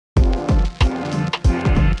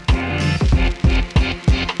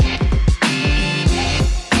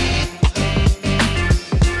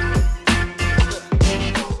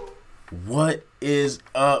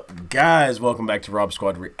up, guys? Welcome back to Rob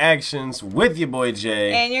Squad Reactions with your boy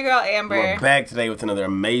Jay. And your girl Amber. We're back today with another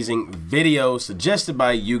amazing video suggested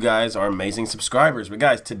by you guys, our amazing subscribers. But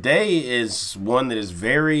guys, today is one that is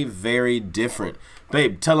very, very different.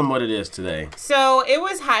 Babe, tell them what it is today. So it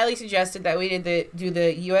was highly suggested that we do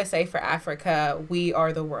the USA for Africa, We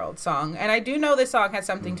Are the World song. And I do know this song has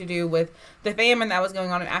something to do with the famine that was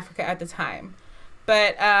going on in Africa at the time.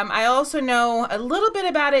 But I also know a little bit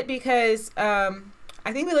about it because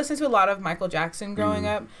I think we listened to a lot of Michael Jackson growing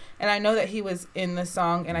up. And I know that he was in the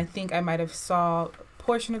song, and I think I might have saw a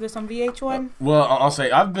portion of this on VH1. Well, I'll say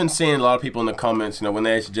I've been seeing a lot of people in the comments, you know, when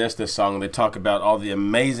they suggest this song, they talk about all the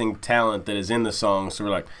amazing talent that is in the song. So we're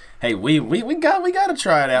like, hey, we got to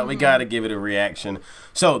try it out. We got to give it a reaction.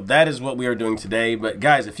 So that is what we are doing today. But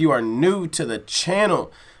guys, if you are new to the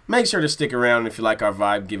channel, make sure to stick around. If you like our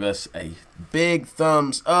vibe, give us a big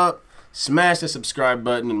thumbs up. Smash the subscribe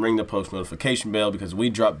button and ring the post notification bell because we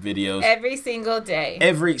drop videos every single day.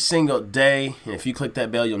 Every single day. And if you click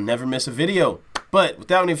that bell, you'll never miss a video. But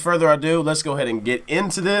without any further ado, let's go ahead and get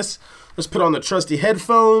into this. Let's put on the trusty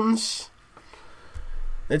headphones.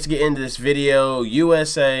 Let's get into this video.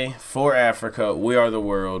 USA for Africa, We Are the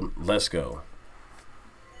World. Let's go.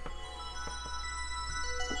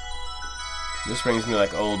 This brings me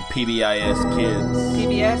like old PBIS kids.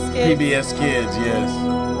 PBS kids? PBS kids, yes.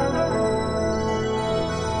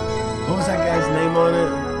 What was that guy's name on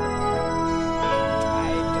it?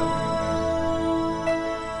 I don't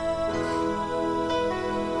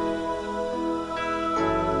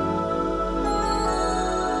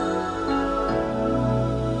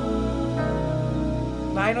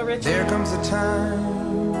remember. Lionel Richie? There comes a time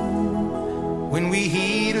when we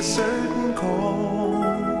heed a certain call,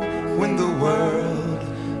 when the world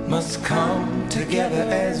must come together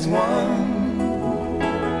as one.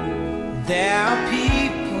 There are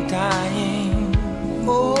people dying.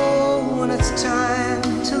 Oh, when it's time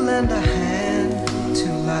to lend a hand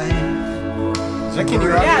to life. Is that Kenny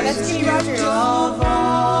Rogers? Yeah, that's Kenny Rogers.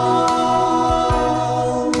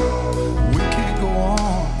 We can't go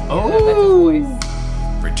on. Oh, that's his voice.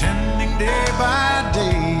 Pretending day by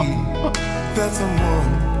day that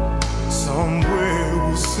someone somewhere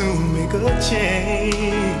will soon make a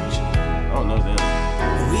change. I don't know that.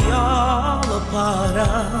 We all a part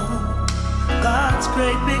of God's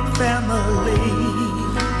great big family.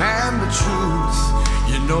 And the truth,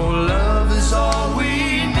 you know, love is all we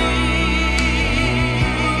need.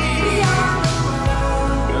 We are the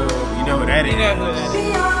world. You know who that is. You know who that is. We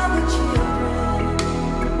are the children.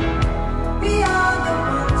 We are the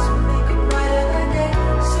ones who make a brighter day.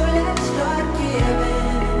 So let's start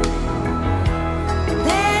giving.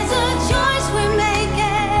 There's a choice we're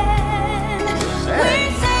making.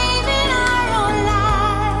 We're saving our own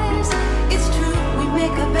lives. It's true, we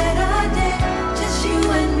make a better day. Just you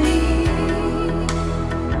and me.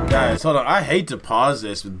 Guys, hold on. I hate to pause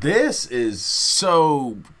this, but this is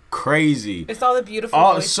so crazy. It's all the beautiful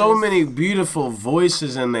voices. So many beautiful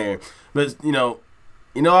voices in there. But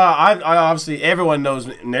I obviously everyone knows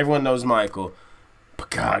Michael. But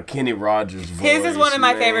God, Kenny Rogers' voice. His is one of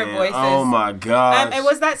my favorite voices. Oh my God! And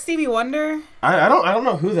was that Stevie Wonder? I don't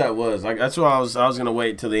know who that was. Like, that's why I was gonna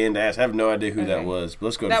wait till the end to ask. I have no idea who that was. But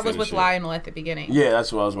let's go. That was with Lionel at the beginning. Yeah,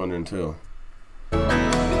 that's what I was wondering too.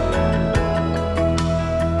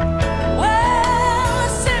 Well,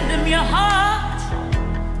 send them your heart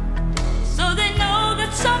so they know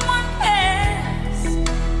that someone cares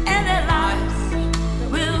and their lives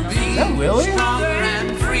will be Is that Willie? stronger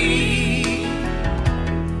and free.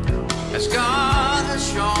 As God has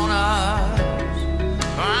shown us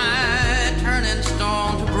by turning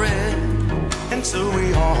stone to bread. And so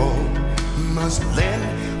we all must lend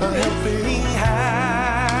a helping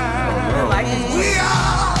hand. I like his voice. We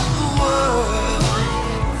are the world.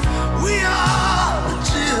 We are the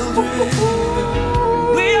children.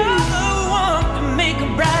 We are the one to make a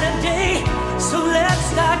brighter day, so let's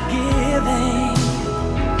start giving.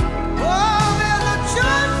 Oh, there's a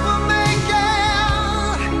choice we're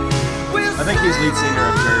making. We're I think he's lead singer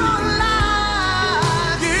of Journey.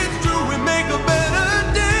 alive. It's true, we make a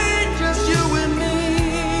better day, just you and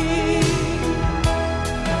me.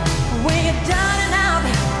 When you're down and out,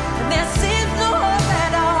 and there seems no hope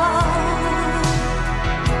at all.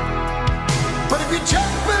 But if you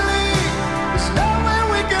just believe, there's nowhere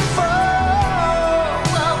we can fall.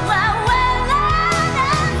 Well,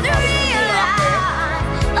 and realize,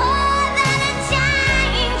 oh, that a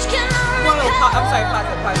change can only I'm sorry,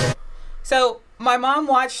 pause it. So my mom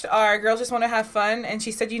watched our Girls Just Want to Have Fun, and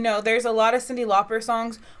she said, there's a lot of Cyndi Lauper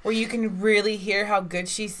songs where you can really hear how good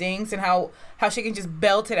she sings and how she can just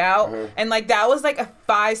belt it out. And like that was like a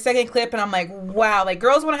 5-second clip, and I'm like, wow, like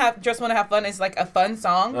Girls Just Want to Have Fun is like a fun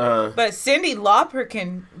song, but Cyndi Lauper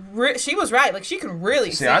she was right, like she can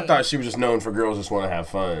really sing. I thought she was just known for Girls Just Want to Have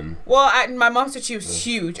Fun. Well, my mom said she was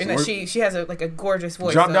huge, and that she has a gorgeous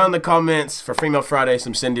voice. Drop down in the comments for Female Friday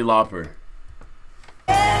some Cyndi Lauper.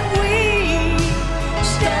 And we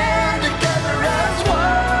stand together as one.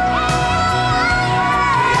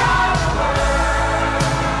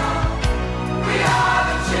 We are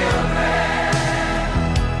the children.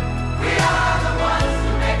 We are the ones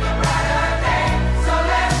who make a brighter day. So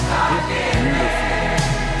let's start giving.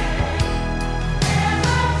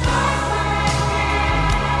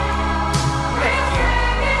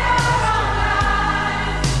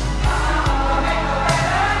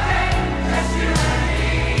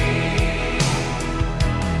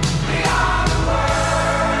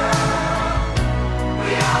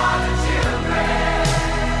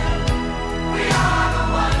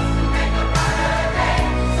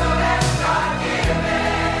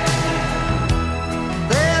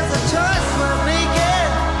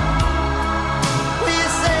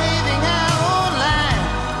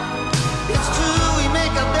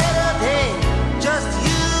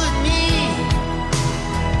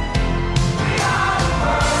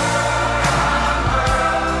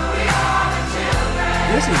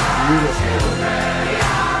 This is beautiful.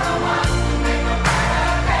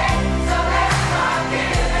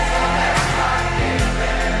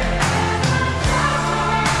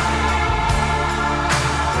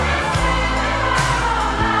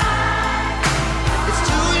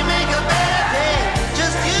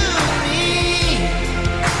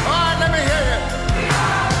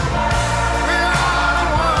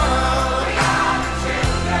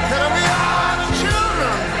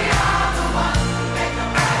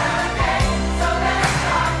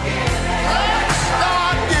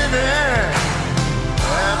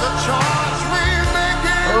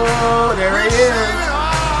 Oh, there he is.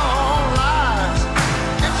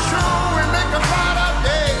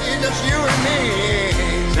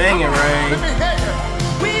 Sing it, Ray.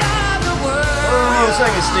 We are the world. Oh, you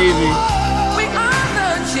sing it, Stevie. We are the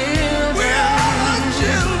children. We are the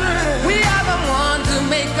children. We are the ones who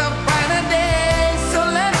make a brighter day. So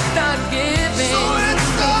let's start giving. So let's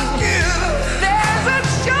start giving. There's a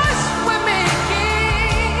choice we're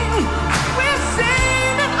making. We're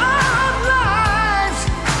saving our lives.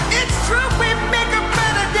 It's true, we make a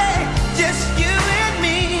better day. Just you and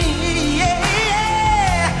me. Yeah,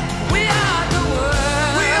 yeah. We are the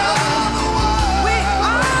world. We are the world. We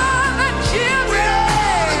are the children.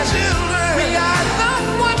 We are the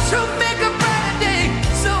ones who make a brighter day.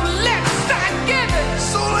 So let's start giving.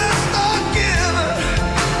 So let's start giving.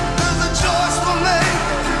 There's a choice we're making.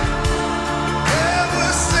 Yeah,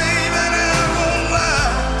 we're saving our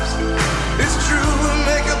lives. It's true, we'll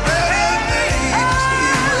make a better day. Just you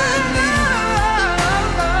and me.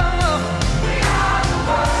 We are the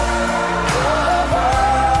world.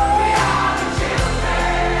 We are the children.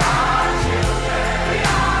 Our children. We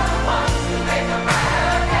are the ones who make a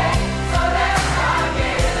brighter day. So let's start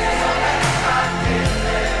giving. So let's start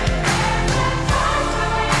giving.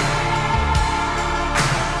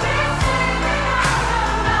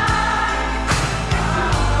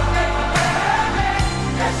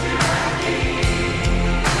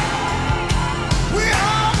 We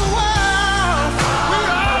are the world. We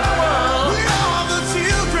are the world. We are the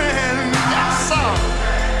children. Yes, sir.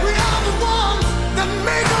 We are the ones that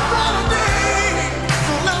make a brighter day.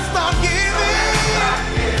 So let's start giving.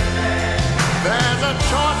 There's a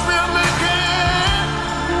choice we're making.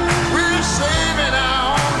 We're saving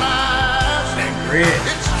our own lives. Rich.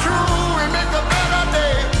 It's true, we make a better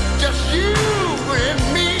day. Just you and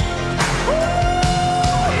me.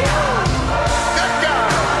 Good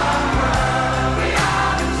God. We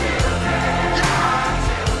are the children.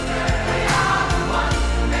 We are the ones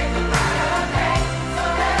who make a brighter day. So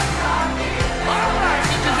let's start giving. All right,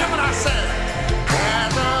 did you hear what I said?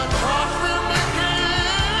 There's a choice we're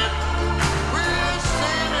making. We're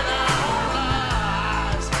saving our own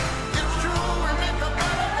lives. It's true, we make a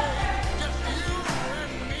better day. Just you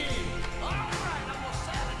and me. All right, I'm gonna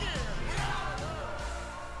say it again. We are the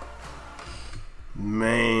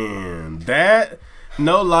Man, that,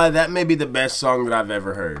 no lie, that may be the best song that I've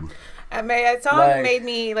ever heard. That song Like- made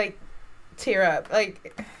me like tear up.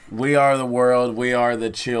 Like We are the world, we are the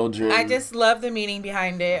children. I just love the meaning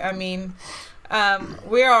behind it. I mean,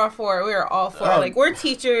 we're all for it. We're all for it. Oh. Like we're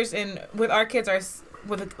teachers, and with our kids,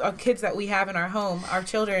 with our kids that we have in our home, our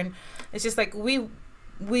children, it's just like we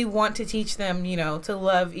we want to teach them, you know, to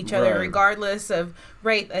love each other regardless of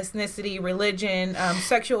race, ethnicity, religion,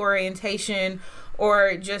 sexual orientation,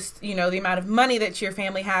 or just, you know, the amount of money that your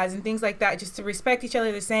family has and things like that, just to respect each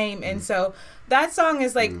other the same. And so that song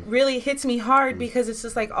is like really hits me hard because it's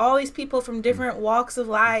just like all these people from different walks of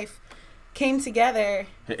life came together.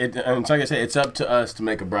 And like I said, it's up to us to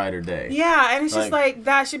make a brighter day. Yeah, and it's just like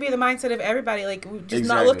that should be the mindset of everybody. Like, just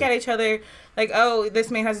not look at each other like, oh,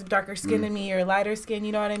 this man has darker skin than me or lighter skin.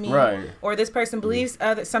 You know what I mean? Right. Or this person believes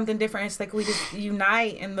that something different. It's like we just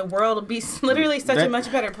unite, and the world will be literally such a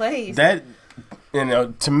much better place. That. You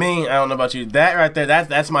know, to me, I don't know about you, that right there,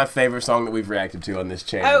 that's my favorite song that we've reacted to on this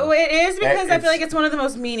channel. Oh, it is because I feel like it's one of the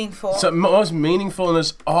most meaningful. So most meaningful, and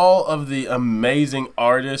it's all of the amazing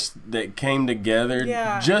artists that came together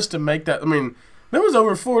just to make that. I mean, there was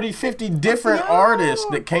over 40, 50 different artists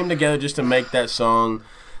that came together just to make that song.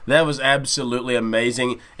 That was absolutely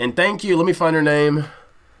amazing. And thank you. Let me find her name.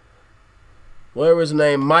 Where was her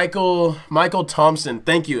name? Michael Thompson.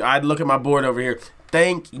 Thank you. I'd look at my board over here.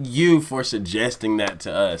 Thank you for suggesting that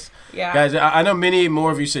to us. Yeah. Guys, I know many more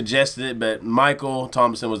of you suggested it, but Michael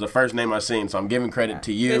Thompson was the first name I seen, so I'm giving credit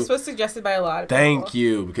to you. This was suggested by a lot of people. Thank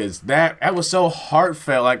you, because that was so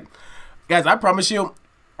heartfelt. Like, guys, I promise you,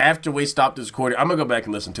 after we stop this recording, I'm going to go back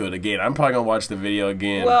and listen to it again. I'm probably going to watch the video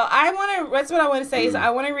again. Well, that's what I want to say is I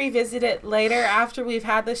want to revisit it later after we've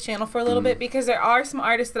had this channel for a little bit, because there are some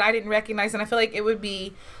artists that I didn't recognize, and I feel like it would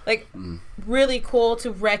be like really cool to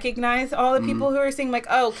recognize all the people who are singing, like,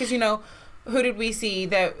 oh, because, you know, who did we see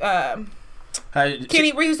that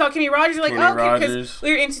we saw Kenny Rogers, like, oh, because we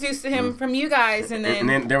were introduced to him from you guys, and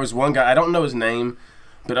then there was one guy, I don't know his name,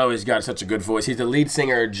 but he's got such a good voice. He's the lead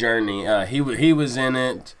singer of Journey. He was in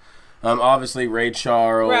it. Obviously Ray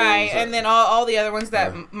Charles. Right, and then all the other ones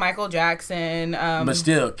that Michael Jackson. But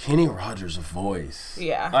still, Kenny Rogers' voice.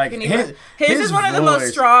 Yeah. Like his is one of the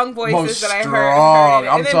most strong voices that I heard.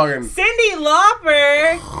 I'm talking. Cyndi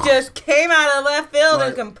Lauper just came out of left field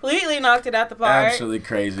and completely knocked it out the park. Absolutely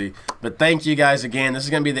crazy. But thank you guys again. This is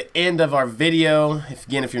going to be the end of our video. If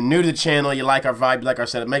you're new to the channel, you like our vibe, you like our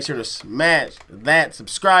setup, make sure to smash that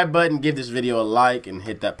subscribe button, give this video a like, and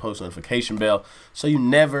hit that post notification bell so you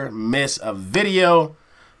never miss a video.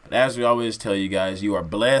 But as we always tell you guys, you are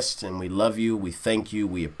blessed, and we love you, we thank you,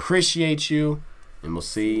 we appreciate you, and we'll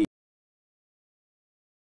see